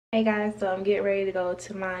Hey guys, so I'm getting ready to go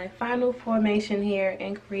to my final formation here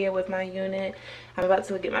in Korea with my unit. I'm about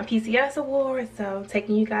to get my PCS award, so I'm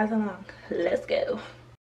taking you guys along. Let's go.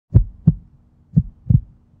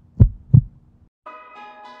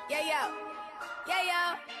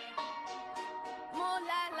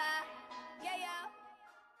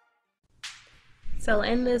 So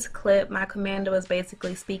in this clip, my commander was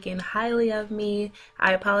basically speaking highly of me.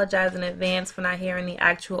 I apologize in advance for not hearing the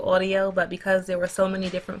actual audio, but because there were so many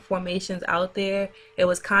different formations out there, it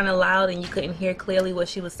was kind of loud and you couldn't hear clearly what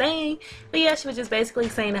she was saying. But yeah, she was just basically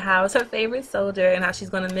saying how I was her favorite soldier and how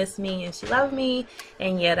she's going to miss me and she loved me.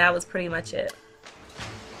 And yeah, that was pretty much it.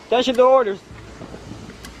 Attention to orders.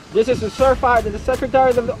 This is certified that the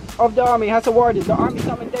Secretary of the Army has awarded the Army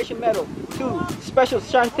Commendation Medal to Special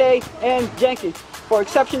Shante and Jenkins for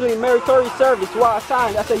exceptionally meritorious service while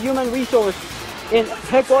assigned as a human resource in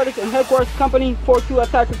Headquarters and Headquarters Company 42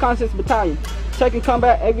 Attack Reconnaissance Battalion, 2nd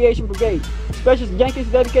Combat Aviation Brigade. Special Jenkins'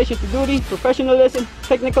 dedication to duty, professionalism,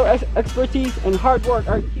 technical expertise, and hard work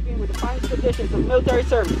are in keeping with the finest traditions of military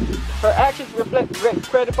service. Her actions reflect great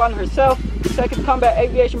credit upon herself, the 2nd Combat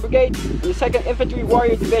Aviation Brigade, and the 2nd Infantry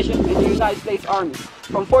Warrior Division in the United States Army.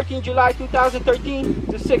 From 14 July 2013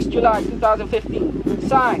 to 6 July 2015.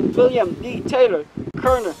 Signed, William D. Taylor,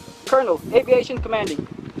 Colonel, Aviation Commanding.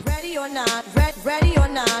 Ready or not, ready or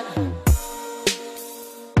not.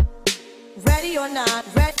 Ready or not,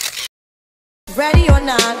 ready or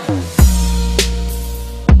not.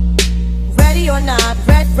 Ready or not,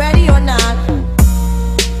 ready or not.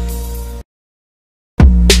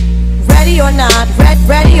 Ready or not,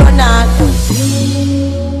 ready or not.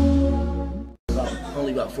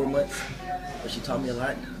 Only about 4 months, but she taught me a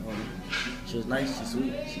lot. She was nice, she's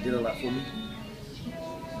sweet, she did a lot for me.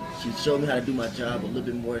 She showed me how to do my job a little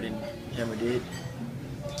bit more than Hammer did.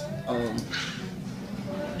 And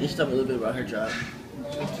she taught me a little bit about her job.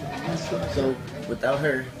 So without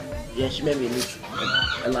her, yeah, she made me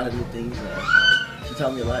a lot of new things. She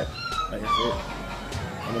taught me a lot, like I said.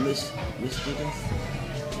 I'm gonna miss Jenkins.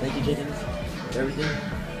 Thank you, Jenkins, for everything.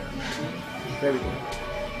 For everything.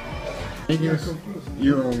 Jenkins,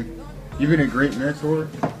 you've been a great mentor.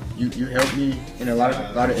 You helped me in a lot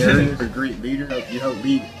of areas. You're a great leader. You help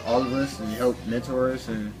lead all of us, and you help mentor us,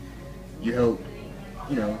 and you help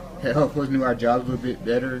help us do our jobs a little bit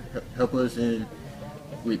better. Help us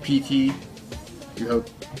with PT. You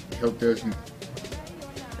helped us,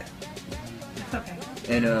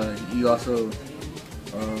 and you also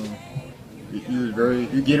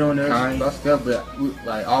you get on us about stuff, but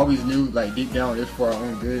I always knew deep down it's for our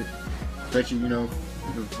own good. Especially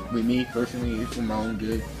with me personally, it's for my own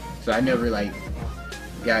good. So I never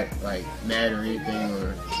got mad or anything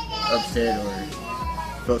or upset or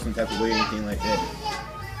felt some type of way or anything like that.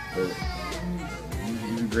 But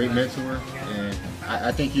you're a great mentor, and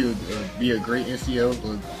I think you'll be a great NCO,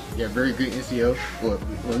 or very good NCO. Well,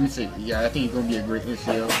 let me say, I think you're gonna be a great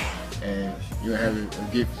NCO, and you're gonna have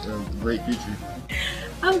a great future.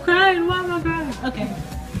 I'm crying. Why am I crying? Okay.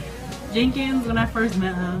 Jenkins, when I first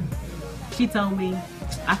met her, she told me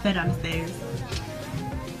I fell down the stairs.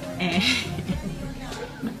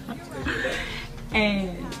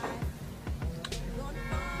 And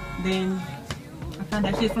then I found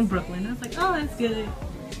out she's from Brooklyn. I was like, oh, that's good.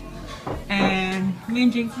 And me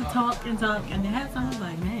and Jinx would talk, and then had something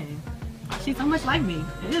like, man, she's so much like me.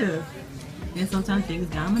 Ew. And sometimes things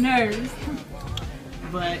got on my nerves.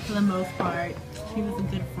 But for the most part, she was a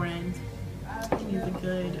good friend. She was a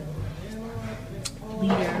good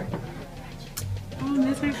leader. Oh,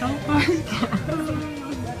 miss her so much.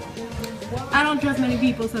 I don't trust many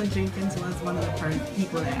people, so Jenkins was one of the first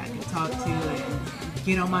people that I could talk to and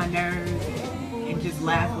get on my nerves and just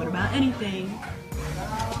laugh with about anything.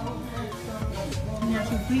 And now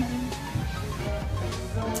she's leaving.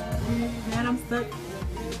 Man, I'm stuck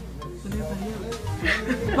with everybody else.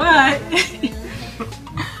 But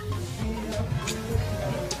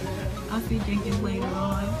I'll see Jenkins later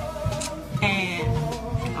on, and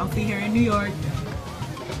I'll see her in New York.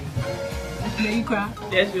 Made you cry.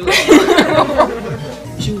 Yes, you will.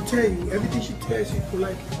 She will tell you everything she tells you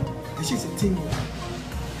politely, and she's a team worker.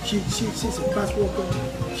 She's a fast worker.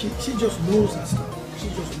 She just knows her stuff. She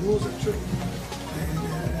just knows her trade.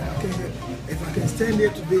 And if I can stand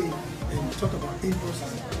there today and talk about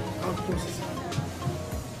in-processing, out-processing,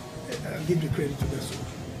 I'll give the credit to that soldier.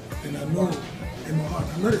 And I know in my heart,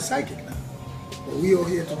 I'm not a psychic now, but we all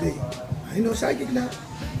here today. I ain't no psychic now,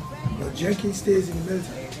 but Jenkins stays in the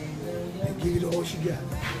military. And give it all she got.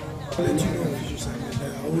 I'll let you know, Officer Simon,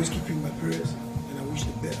 that I always keep you in my prayers, and I wish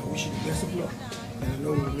you the best of luck. And I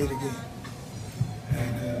know we'll meet again.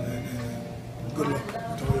 And good luck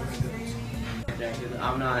with all your endeavors. Jenkins.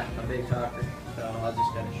 I'm not a big talker, so I'll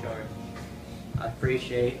just cut it short. I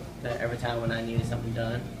appreciate that every time when I needed something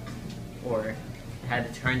done or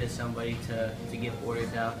had to turn to somebody to get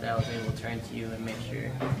orders out, that I was able to turn to you and make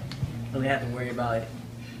sure I don't have to worry about it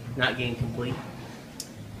not getting complete.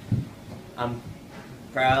 I'm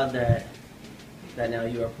proud that now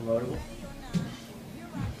you are promotable.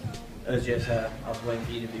 It was just I was waiting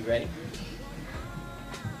for you to be ready.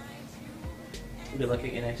 Good luck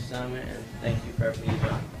at your next assignment, and thank you for everything you've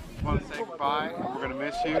done. I want to say goodbye. We're going to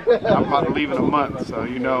miss you. I'm about to leave in a month, so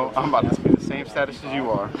you know I'm about to be the same status as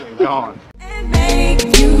you are. Gone.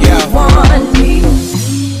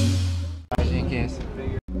 Jenkins.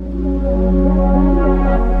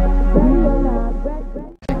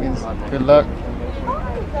 Good luck.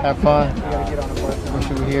 Have fun. Wish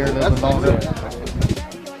you were here a little longer.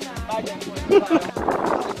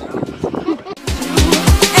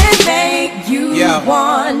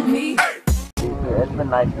 Want me. It's been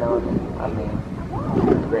nice knowing you. I mean,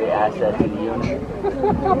 you're a great asset to the unit.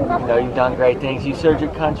 You know, you've done great things. You served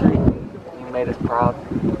your country. You made us proud.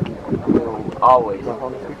 We will always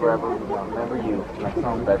and forever remember you,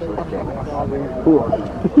 Specialist Jenkins.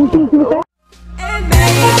 Cool.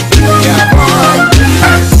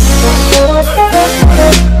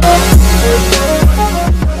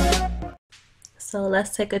 So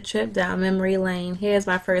let's take a trip down memory lane. Here's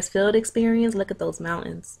my first field experience. Look at those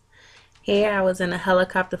mountains. Here I was in a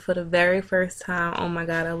helicopter for the very first time. Oh my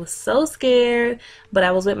God, I was so scared, but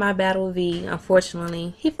I was with my Battle V.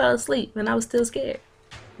 Unfortunately, he fell asleep and I was still scared.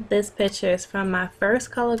 This picture is from my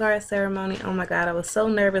first color guard ceremony. Oh my God, I was so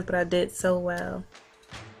nervous, but I did so well.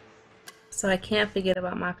 So I can't forget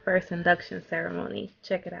about my first induction ceremony.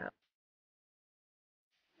 Check it out.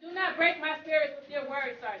 Do not break my spirits with your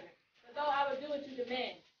words, Sergeant. For though I will do what you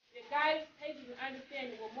demand, your guidance, patience, and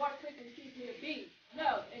understanding will more quickly teach me to be,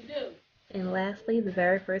 know, and do. And lastly, the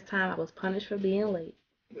very first time I was punished for being late.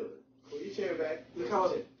 Pull your chair back. Look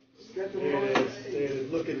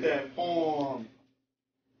at that form.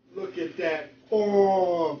 Look at that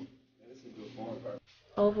form.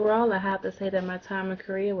 Overall, I have to say that my time in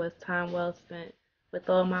Korea was time well spent. With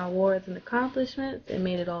all my awards and accomplishments, it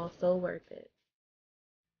made it all so worth it.